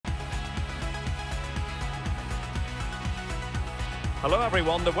Hello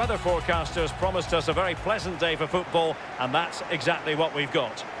everyone, the weather forecasters promised us a very pleasant day for football, and that's exactly what we've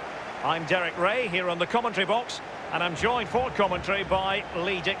got. I'm Derek Ray here on the commentary box, and I'm joined for commentary by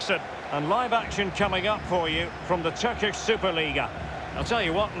Lee Dixon. And live action coming up for you from the Turkish Super Lig. I'll tell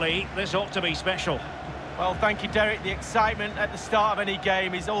you what, Lee, this ought to be special. Well, thank you, Derek. The excitement at the start of any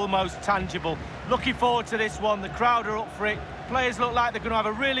game is almost tangible. Looking forward to this one. The crowd are up for it. Players look like they're going to have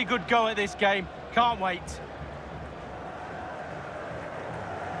a really good go at this game. Can't wait.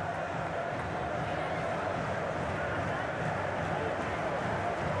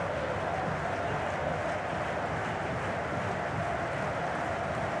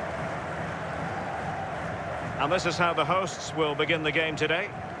 And this is how the hosts will begin the game today.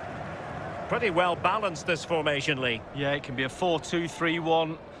 Pretty well balanced, this formation, Lee. Yeah, it can be a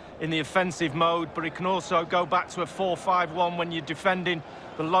 4-2-3-1 in the offensive mode, but it can also go back to a 4-5-1 when you're defending.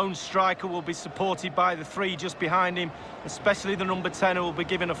 The lone striker will be supported by the three just behind him, especially the number 10 who will be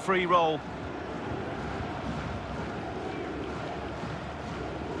given a free role.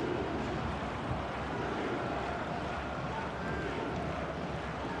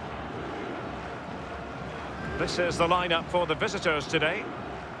 This is the lineup for the visitors today.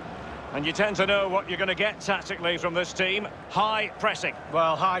 And you tend to know what you're going to get tactically from this team. High pressing.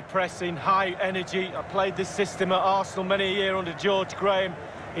 Well, high pressing, high energy. I played this system at Arsenal many a year under George Graham.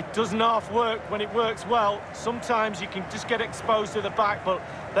 It doesn't half work when it works well. Sometimes you can just get exposed to the back, but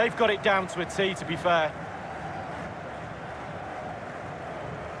they've got it down to a T, to be fair.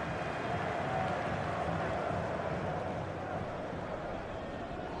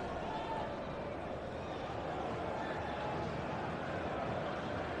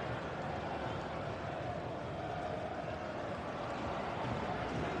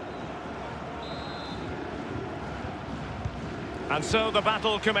 And so the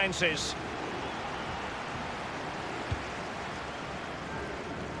battle commences.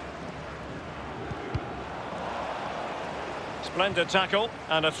 Splendid tackle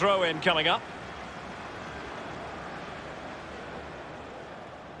and a throw-in coming up.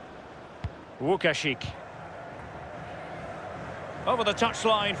 Łukasik. Over the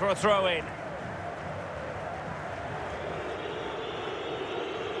touchline for a throw-in.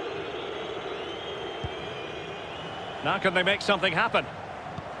 Now can they make something happen?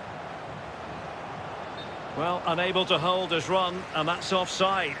 Well, unable to hold his run, and that's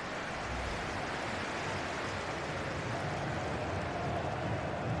offside.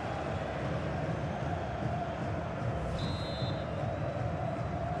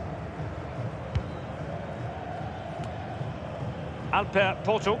 Alper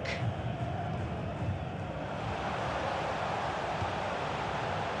Potuk.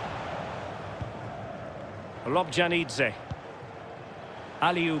 Lobjanidze.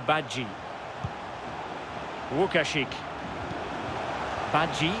 Aliou Badji. Łukasik.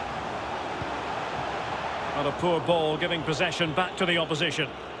 Badji. Not a poor ball, giving possession back to the opposition.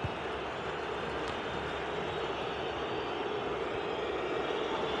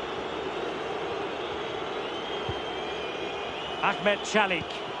 Ahmet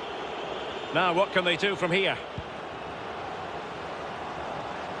Çelik. Now what can they do from here?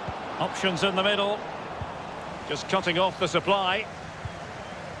 Options in the middle. Just cutting off the supply.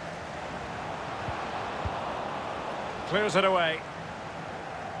 Clears it away.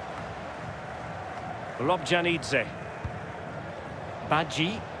 Lobjanidze.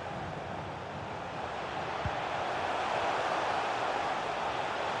 Badji.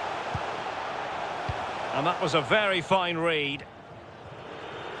 And that was a very fine read.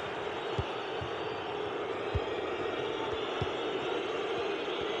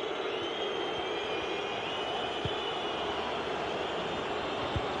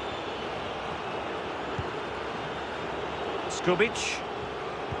 Skubic.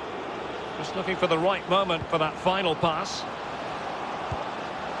 Just looking for the right moment for that final pass.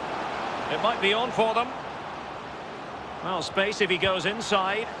 It might be on for them. Well, space if he goes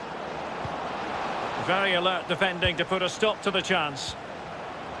inside. Very alert defending to put a stop to the chance.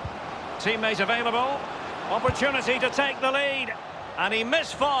 Teammate available. Opportunity to take the lead. And he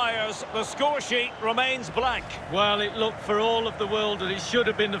misfires. The score sheet remains blank. Well, it looked for all of the world that it should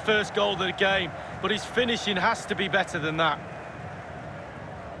have been the first goal of the game. But his finishing has to be better than that.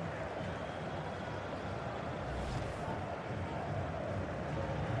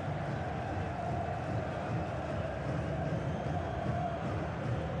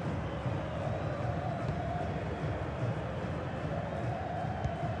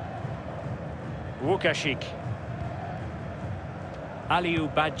 Łukasik.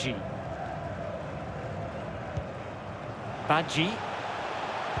 Aliou Badji. Badji.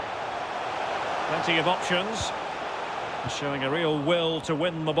 Plenty of options. Showing a real will to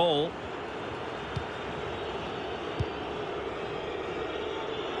win the ball.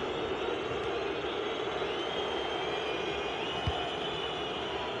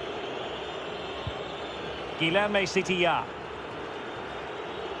 Guilherme Sitilla.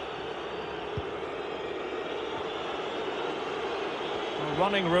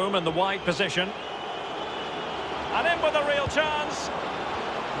 Running room in the wide position. And in with a real chance.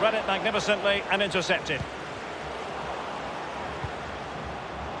 Read it magnificently and intercepted.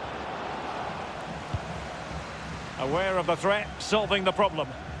 Aware of the threat, solving the problem.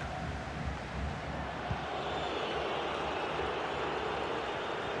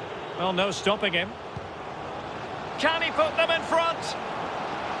 Well, no stopping him. Can he put them in front?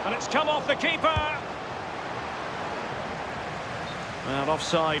 And it's come off the keeper. Well,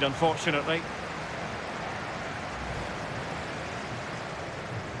 offside, unfortunately.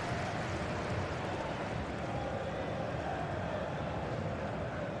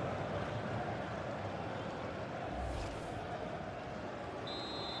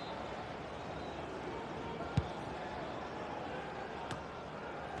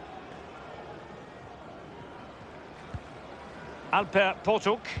 Alper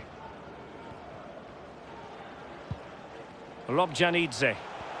Potuk. Robjanidze.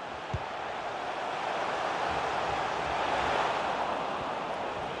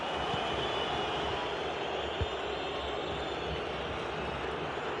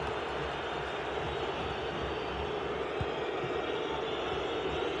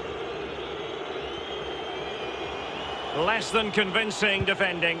 Less than convincing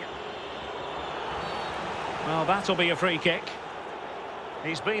defending. Well, that'll be a free kick.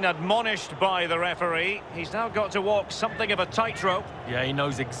 He's been admonished by the referee. He's now got to walk something of a tightrope. Yeah, he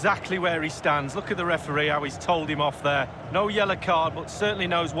knows exactly where he stands. Look at the referee, how he's told him off there. No yellow card, but certainly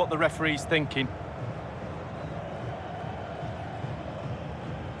knows what the referee's thinking.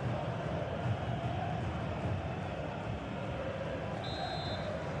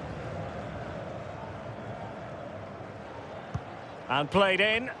 And played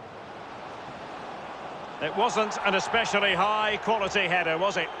in. It wasn't an especially high-quality header,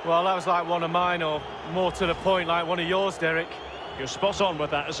 was it? Well, that was like one of mine, or more to the point, like one of yours, Derek. You're spot on with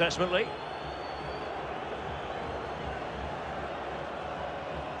that assessment, Lee.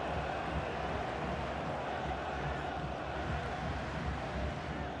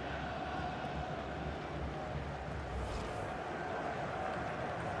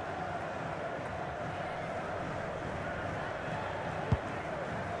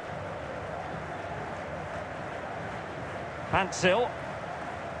 Pansil.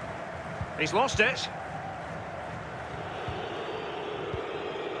 He's lost it.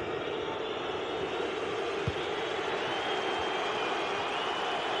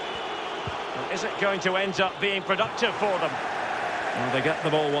 Well, is it going to end up being productive for them? Well, they get the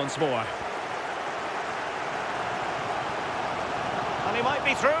ball once more. And he might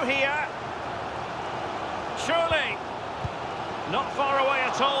be through here. Surely. Not far away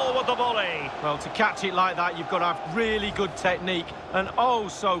at all with the volley. Well, to catch it like that, you've got to have really good technique, and oh,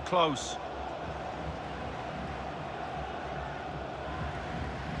 so close.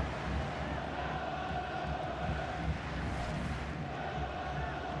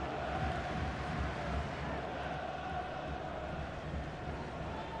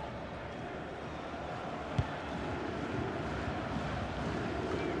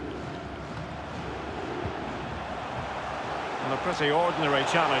 A pretty ordinary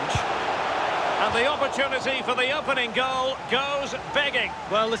challenge. And the opportunity for the opening goal goes begging.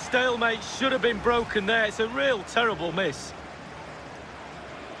 Well, the stalemate should have been broken there. It's a real terrible miss.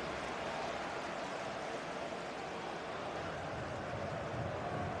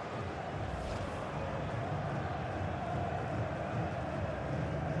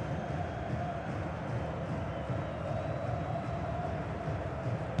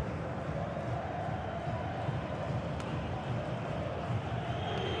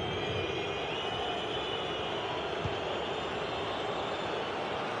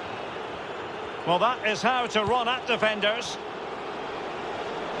 Well, that is how to run at defenders.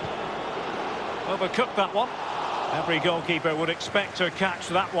 Overcooked that one. Every goalkeeper would expect to catch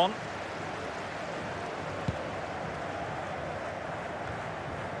that one.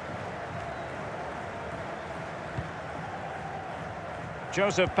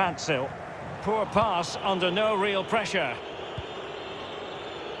 Joseph Pansil. Poor pass under no real pressure.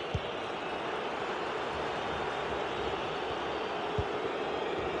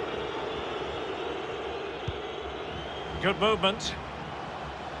 Good movement.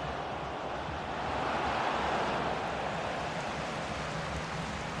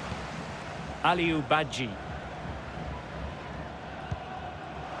 Aliou Badji.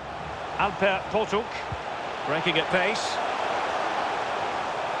 Alper Potuk, breaking at pace.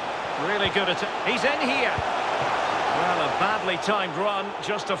 Really good at it. He's in here. Well, a badly timed run,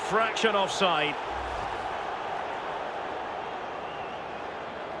 just a fraction offside.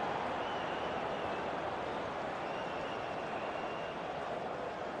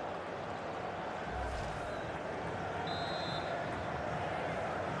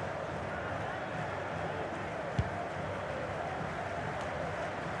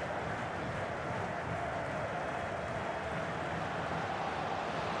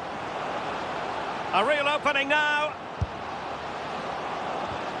 A real opening now.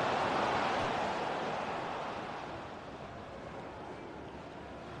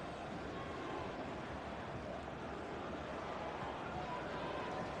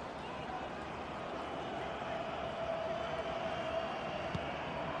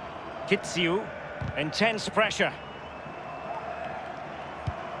 Kitsiu, intense pressure.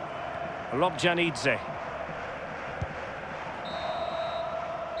 Lobjanidze.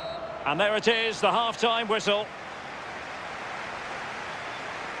 And there it is, the half-time whistle.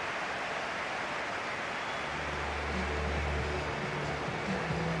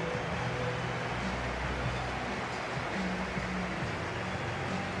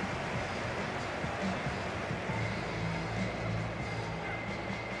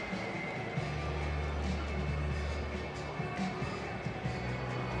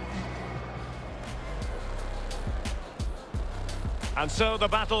 And so the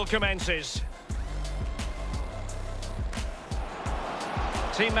battle commences.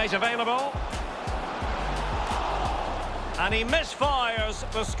 Teammate available. And he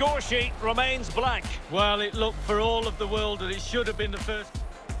misfires. The score sheet remains blank. Well, it looked for all of the world that it should have been the first.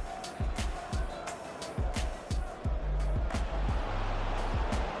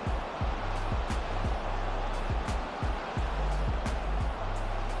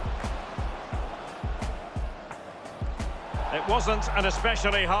 It wasn't an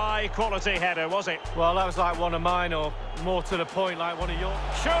especially high-quality header, was it? Well, that was like one of mine, or more to the point, like one of yours.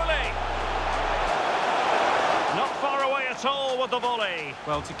 Surely! Not far away at all with the volley.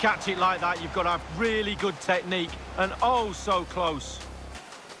 Well, to catch it like that, you've got to have really good technique, and oh, so close.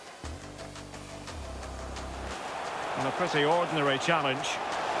 And a pretty ordinary challenge.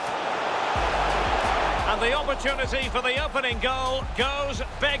 And the opportunity for the opening goal goes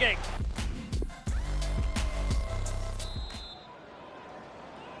begging.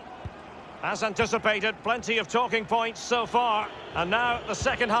 As anticipated, plenty of talking points so far. And now the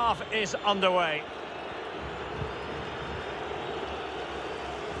second half is underway.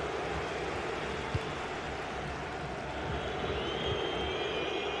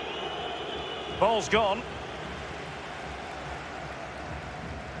 Ball's gone.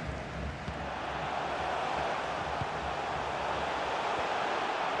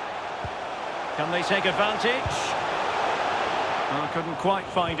 Can they take advantage? Well, couldn't quite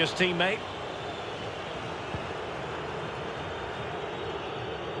find his teammate.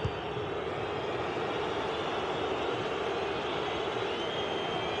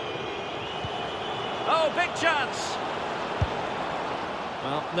 Oh, big chance!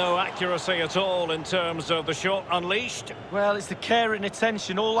 Well, no accuracy at all in terms of the shot unleashed. Well, it's the care and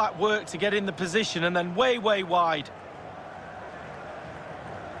attention, all that work to get in the position and then way, way wide.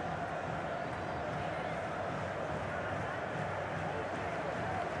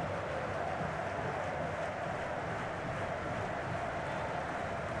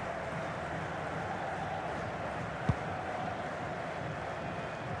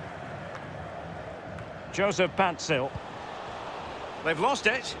 Joseph Pantzil. They've lost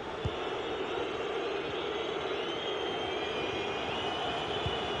it.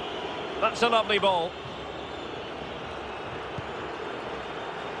 That's a lovely ball.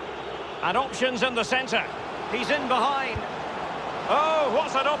 And options in the centre. He's in behind. Oh,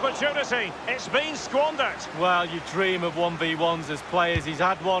 what an opportunity. It's been squandered. Well, you dream of 1v1s as players. He's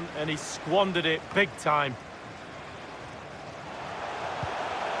had one and he's squandered it big time.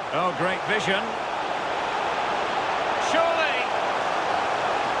 Oh, great vision. Surely.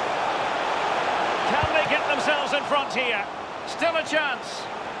 Can they get themselves in front here? Still a chance.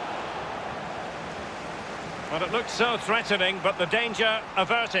 Well, it looked so threatening, but the danger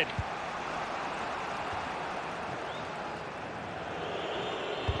averted.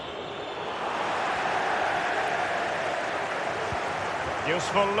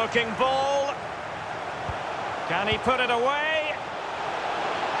 Useful looking ball. Can he put it away?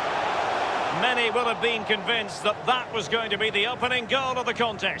 Many will have been convinced that that was going to be the opening goal of the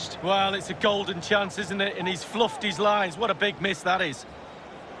contest. Well, it's a golden chance, isn't it? And he's fluffed his lines. What a big miss that is.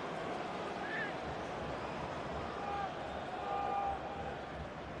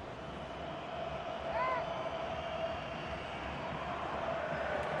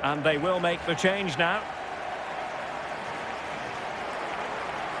 And they will make the change now.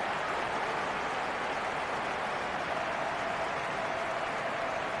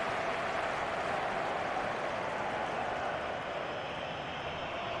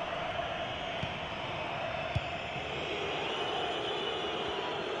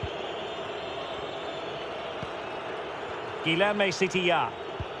 Guilherme Sitiya.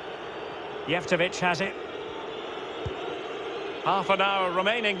 Jeftovic has it. Half an hour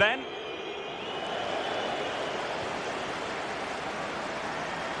remaining then.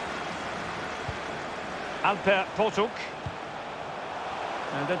 Alper Potuk.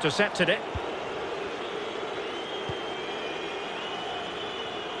 And intercepted it.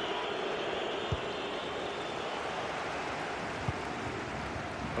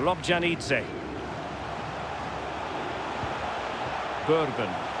 Robjanidze. Bourbon.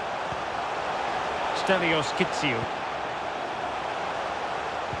 Stelios Kitsiou.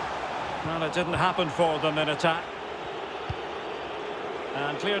 Well, it didn't happen for them in attack.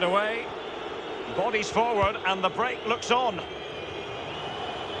 And cleared away. Bodies forward and the break looks on.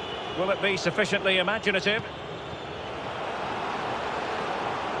 Will it be sufficiently imaginative?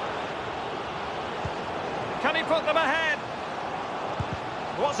 Can he put them ahead?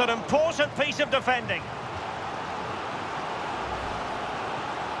 Was an important piece of defending.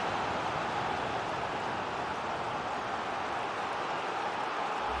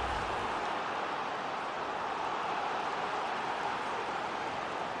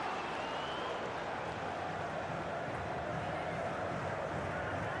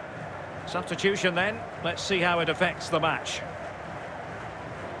 Substitution then. Let's see how it affects the match.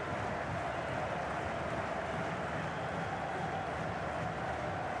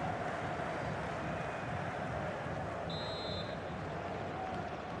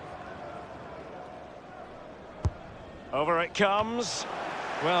 Over it comes.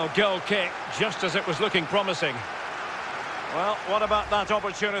 Well, goal kick, just as it was looking promising. Well, what about that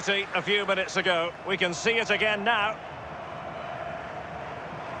opportunity a few minutes ago? We can see it again now.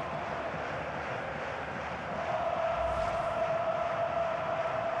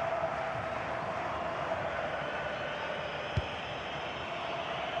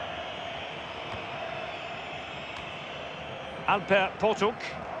 Alper Potuk.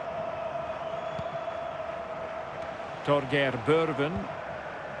 Torgeir Bourbon.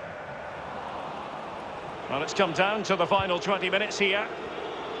 Well, it's come down to the final 20 minutes here.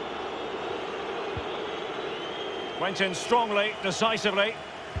 Went in strongly, decisively.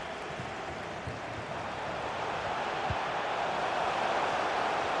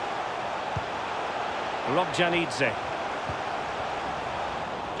 Robjanidze.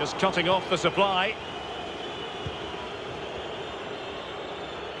 Just cutting off the supply.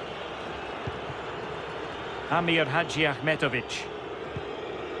 Amir Hadjiahmetovic.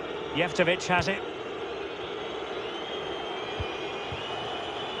 Jeftovic has it.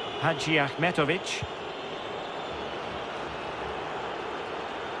 Hadjiahmetovic.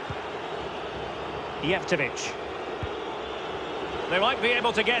 Jeftovic. They might be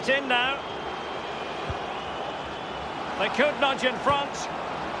able to get in now. They could nudge in front.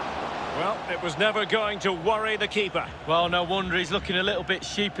 Well, it was never going to worry the keeper. Well, no wonder he's looking a little bit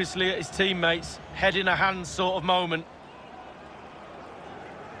sheepishly at his teammates. Head in a hand sort of moment.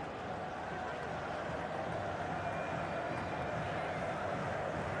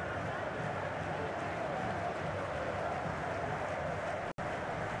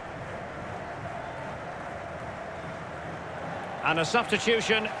 And a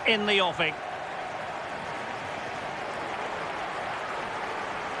substitution in the offing.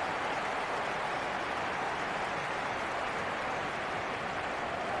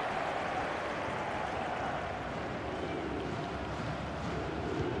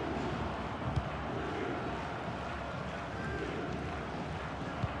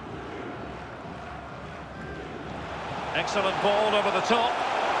 Excellent ball over the top.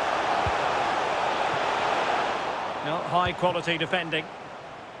 No, high quality defending.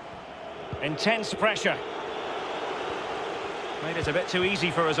 Intense pressure. Made it a bit too easy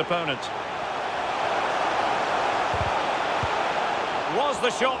for his opponent. Was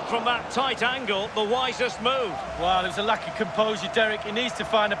the shot from that tight angle the wisest move? Well, there's a lack of composure, Derek. He needs to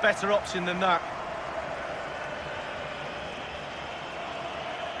find a better option than that.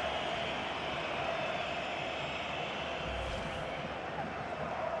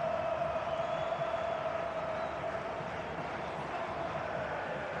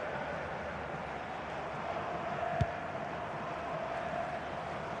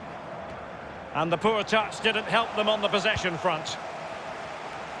 And the poor touch didn't help them on the possession front.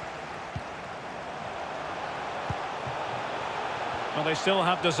 Well, they still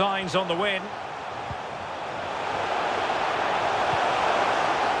have designs on the win.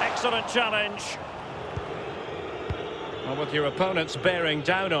 Excellent challenge. Well, with your opponents bearing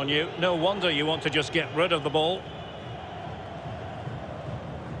down on you, no wonder you want to just get rid of the ball.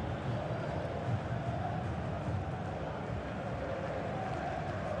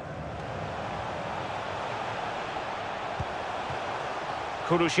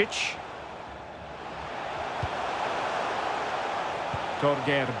 Kurusic.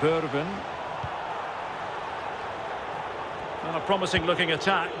 Torger Burven. Well, a promising looking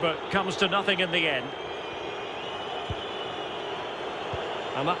attack, but comes to nothing in the end.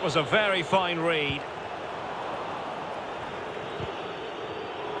 And that was a very fine read.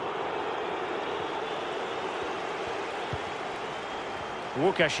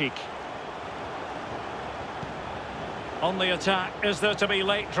 Łukasik. On the attack, is there to be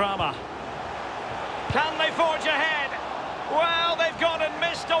late drama? Can they forge ahead? Well, they've gone and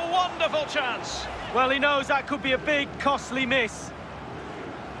missed a wonderful chance. Well, he knows that could be a big, costly miss.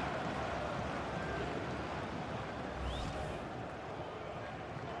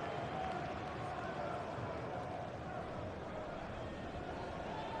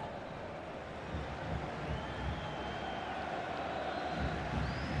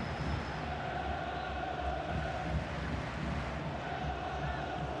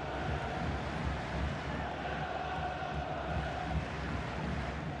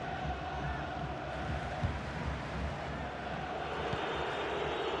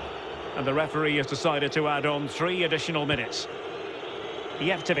 And the referee has decided to add on 3 additional minutes.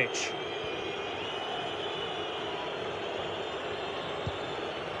 Jevtovic.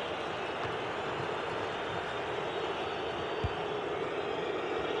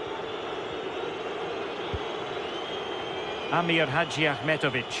 Amir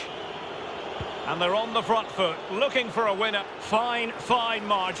Hadjiahmetovic. And they're on the front foot, looking for a winner. Fine, fine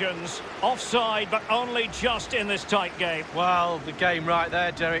margins. Offside, but only just in this tight game. Well, the game right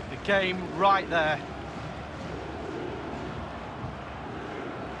there, Derek. The game right there.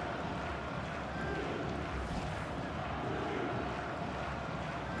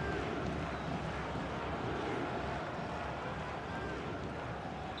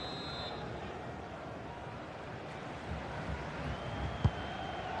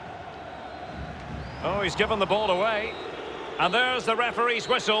 Oh, he's given the ball away. And there's the referee's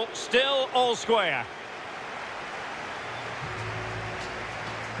whistle, still all square.